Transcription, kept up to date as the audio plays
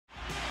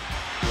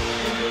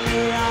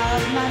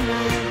my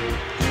mind.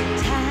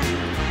 Time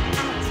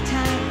after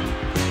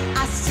time,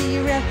 I see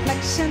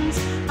reflections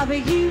of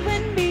you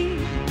and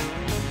me.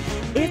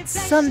 It's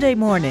Sunday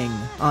morning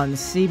on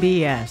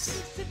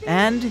CBS.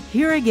 And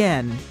here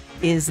again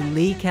is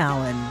Lee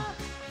Cowan.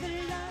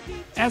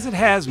 As it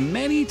has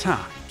many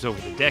times over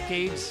the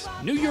decades,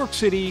 New York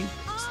City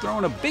is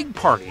throwing a big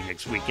party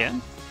next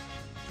weekend.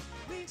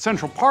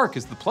 Central Park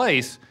is the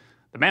place.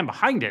 The man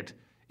behind it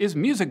is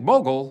music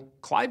mogul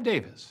Clive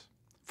Davis.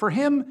 For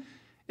him,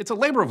 it's a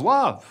labor of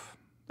love,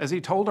 as he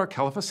told our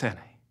Kelefa Sanneh.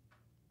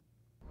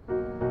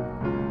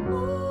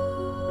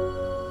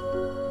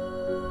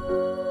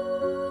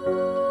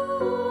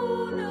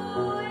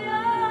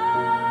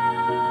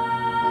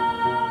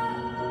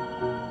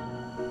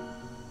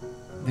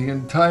 The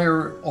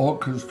entire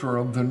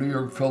orchestra of the New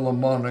York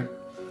Philharmonic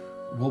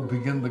will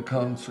begin the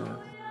concert.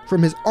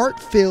 From his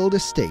art-filled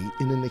estate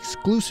in an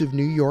exclusive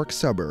New York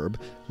suburb,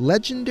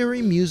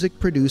 legendary music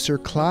producer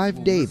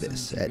Clive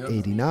Davis, at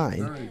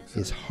 89,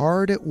 is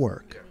hard at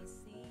work.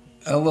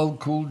 LL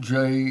Cool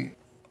J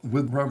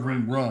with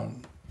Reverend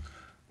Ron.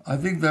 I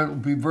think that will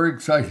be very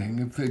exciting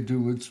if they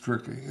do It's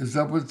Tricky. Is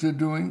that what they're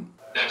doing?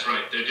 That's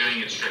right, they're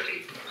doing It's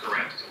Tricky,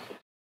 correct.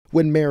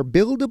 When Mayor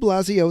Bill de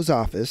Blasio's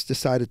office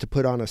decided to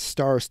put on a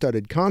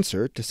star-studded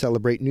concert to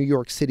celebrate New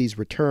York City's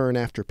return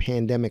after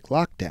pandemic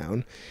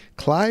lockdown,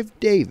 Clive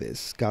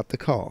Davis got the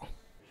call.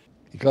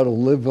 You got to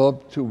live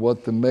up to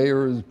what the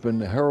mayor has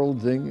been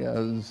heralding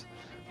as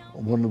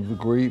one of the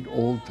great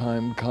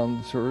old-time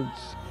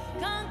concerts.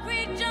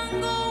 Concrete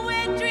jungle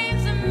where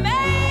dreams are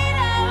made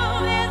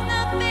of. There's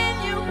nothing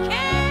you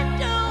can't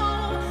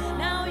do.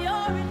 Now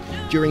you're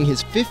in During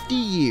his 50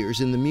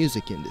 years in the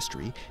music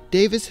industry,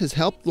 Davis has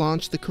helped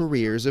launch the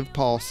careers of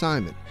Paul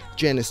Simon,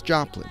 Janis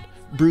Joplin,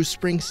 Bruce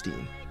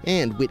Springsteen,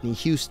 and Whitney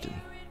Houston.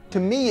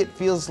 To me, it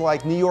feels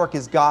like New York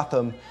is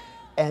Gotham,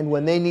 and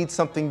when they need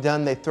something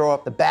done, they throw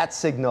up the bat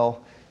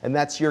signal, and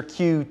that's your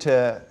cue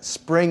to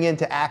spring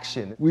into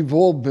action. We've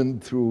all been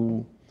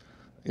through,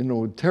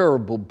 a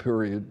terrible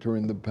period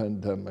during the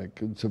pandemic.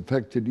 It's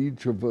affected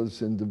each of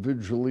us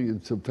individually.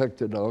 It's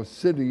affected our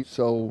city.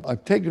 So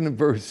I've taken it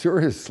very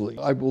seriously.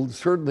 I will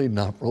certainly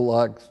not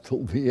relax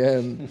till the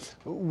end.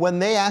 When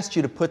they asked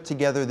you to put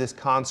together this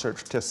concert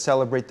to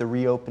celebrate the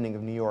reopening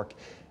of New York,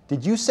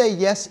 did you say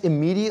yes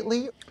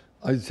immediately?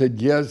 I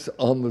said yes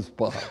on the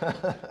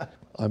spot.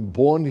 I'm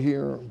born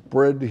here,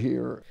 bred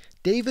here.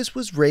 Davis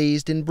was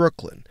raised in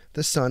Brooklyn,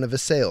 the son of a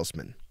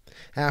salesman.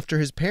 After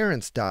his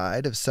parents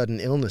died of sudden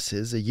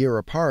illnesses a year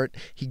apart,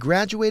 he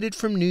graduated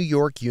from New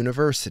York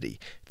University,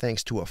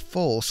 thanks to a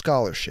full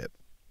scholarship.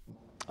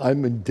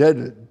 I'm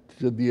indebted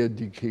to the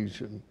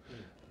education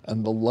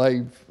and the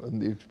life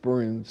and the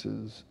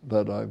experiences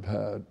that I've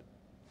had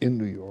in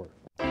New York.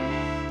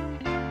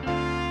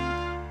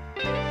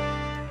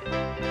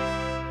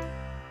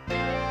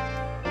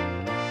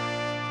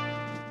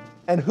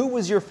 And who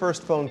was your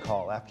first phone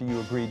call after you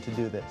agreed to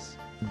do this?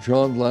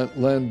 John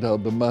Landau,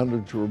 the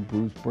manager of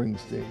Bruce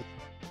Springsteen.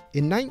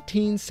 In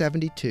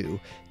 1972,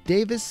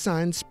 Davis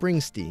signed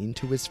Springsteen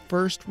to his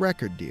first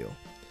record deal.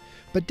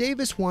 But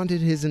Davis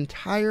wanted his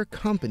entire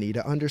company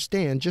to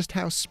understand just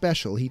how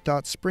special he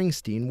thought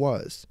Springsteen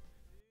was.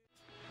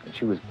 And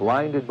she was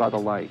blinded by the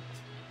light,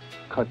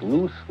 cut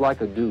loose like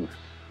a deuce.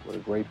 What a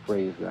great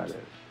phrase that is.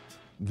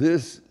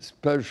 This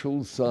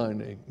special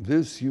signing,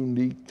 this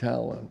unique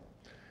talent,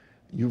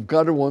 you've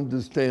got to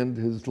understand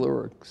his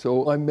lyrics.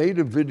 So I made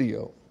a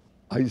video.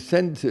 I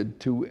sent it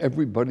to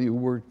everybody who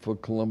worked for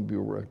Columbia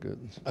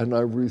Records, and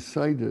I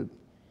recited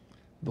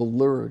the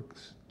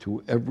lyrics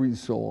to every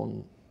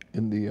song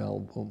in the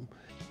album.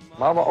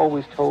 Mama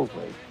always told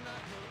me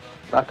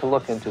not to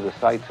look into the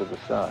sights of the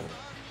sun.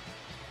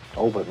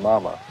 Oh, but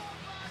Mama,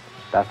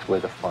 that's where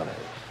the fun is.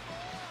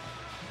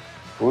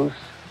 Bruce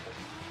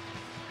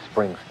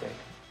Springsteen.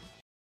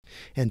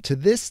 And to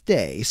this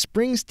day,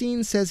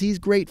 Springsteen says he's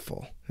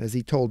grateful, as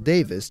he told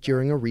Davis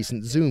during a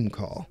recent Zoom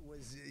call.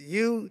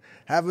 You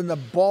having the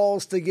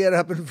balls to get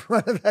up in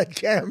front of that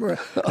camera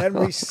and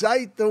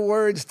recite the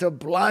words to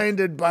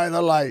Blinded by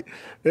the Light.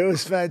 It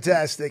was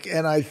fantastic,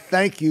 and I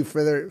thank you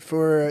for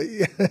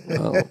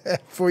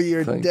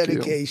your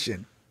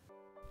dedication.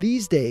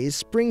 These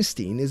days,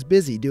 Springsteen is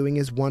busy doing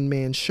his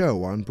one-man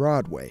show on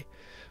Broadway,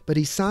 but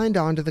he signed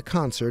on to the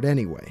concert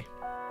anyway.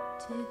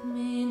 Take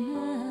me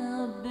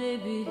now,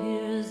 baby,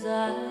 here's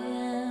I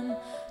am.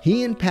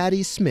 He and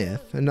Patti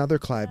Smith, another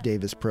Clive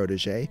Davis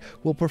protege,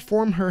 will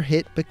perform her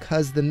hit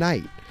Because the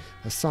Night,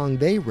 a song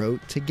they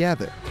wrote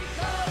together.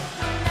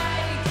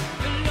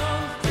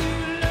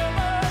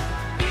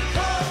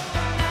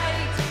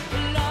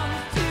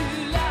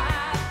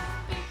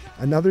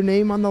 Another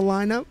name on the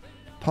lineup?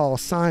 Paul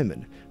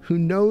Simon, who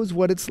knows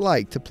what it's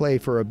like to play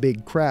for a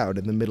big crowd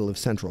in the middle of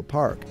Central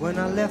Park. When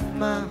I left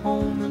my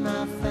home and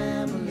my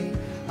family,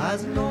 I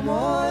was no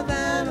more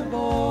than a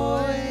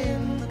boy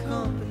in the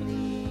company.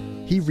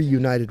 He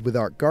reunited with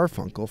Art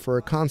Garfunkel for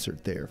a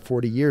concert there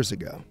 40 years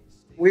ago.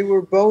 We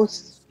were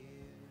both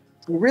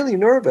really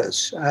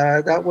nervous.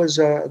 That was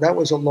a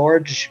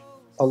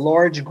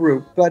large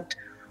group, but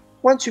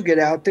once you get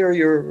out there,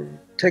 you're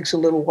takes a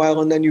little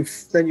while, and then you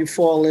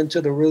fall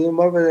into the rhythm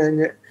of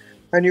it,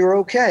 and you're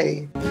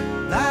okay.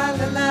 La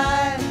la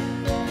la,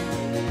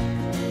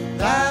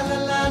 la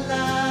la la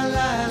la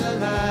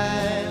la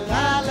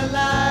la la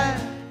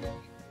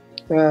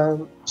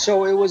la.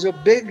 So it was a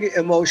big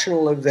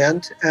emotional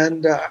event,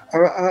 and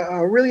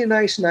a really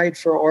nice night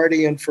for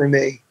Artie and for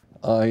me.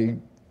 I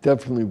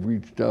definitely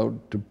reached out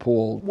to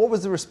Paul. What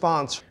was the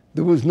response?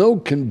 There was no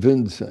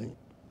convincing.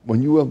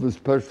 When you have a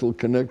special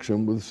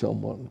connection with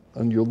someone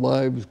and your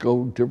lives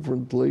go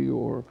differently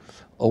or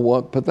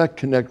what, but that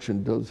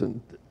connection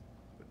doesn't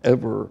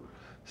ever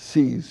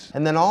cease.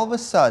 And then all of a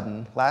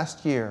sudden,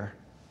 last year,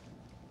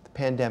 the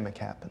pandemic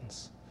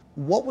happens.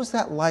 What was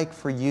that like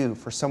for you,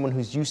 for someone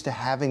who's used to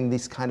having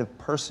this kind of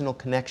personal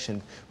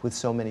connection with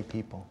so many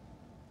people?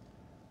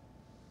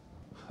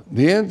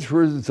 The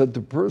answer is that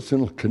the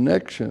personal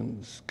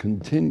connections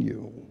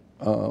continue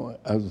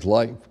as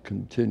life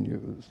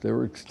continues.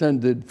 They're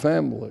extended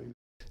family.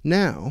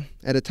 Now,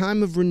 at a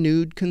time of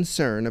renewed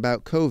concern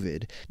about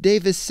COVID,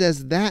 Davis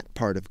says that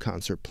part of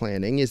concert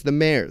planning is the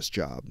mayor's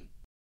job.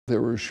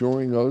 They're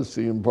assuring us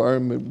the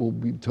environment will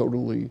be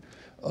totally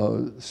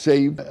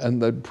safe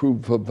and that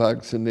proof of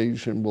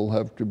vaccination will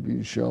have to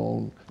be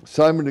shown.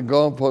 Simon &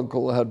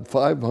 Garfunkel had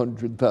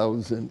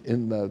 500,000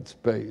 in that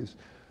space.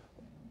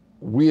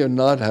 We are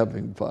not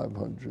having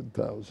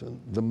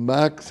 500,000. The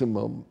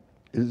maximum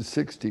is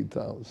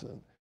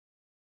 60,000.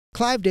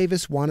 Clive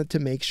Davis wanted to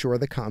make sure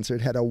the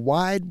concert had a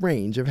wide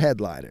range of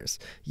headliners.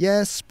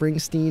 Yes,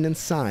 Springsteen and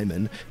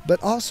Simon,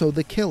 but also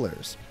the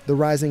Killers, the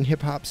rising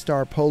hip-hop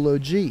star Polo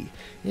G,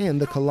 and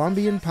the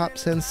Colombian pop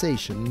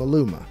sensation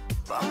Maluma.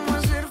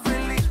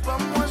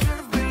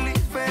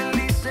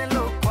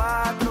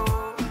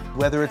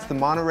 Whether it's the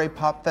Monterey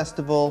Pop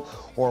Festival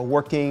or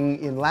working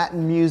in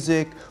Latin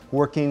music,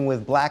 working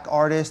with black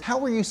artists, how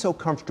were you so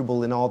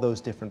comfortable in all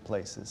those different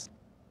places?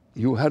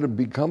 You had to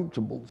be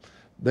comfortable.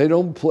 They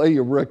don't play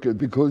a record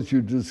because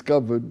you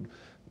discovered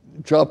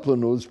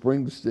Joplin or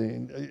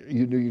Springsteen.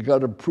 You got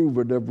to prove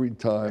it every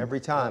time.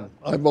 Every time.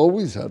 I've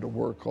always had to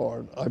work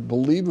hard. I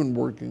believe in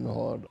working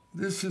hard.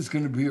 This is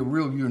going to be a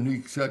real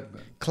unique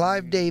segment.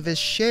 Clive Davis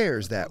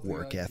shares that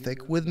work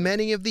ethic with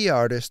many of the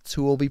artists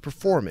who will be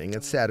performing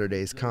at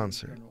Saturday's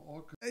concert.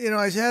 You know,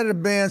 I've had a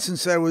band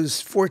since I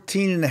was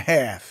 14 and a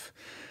half,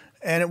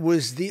 and it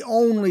was the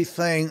only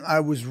thing I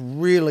was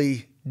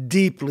really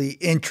deeply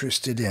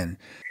interested in.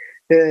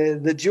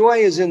 The joy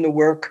is in the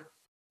work,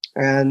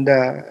 and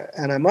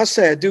I must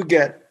say I do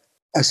get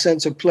a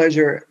sense of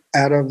pleasure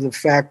out of the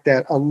fact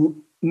that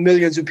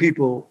millions of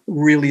people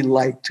really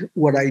liked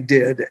what I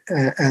did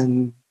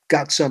and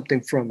got something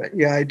from it.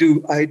 Yeah, I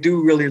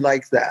do really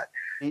like that.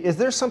 Is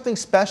there something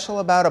special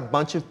about a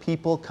bunch of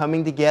people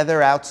coming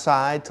together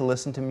outside to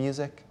listen to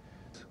music?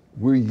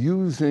 We're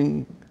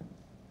using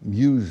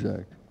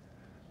music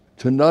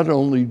to not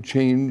only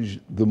change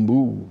the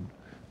mood,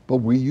 but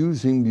we're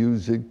using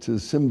music to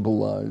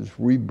symbolize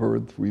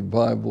rebirth,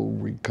 revival,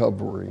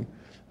 recovery,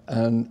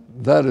 and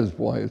that is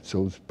why it's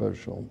so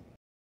special.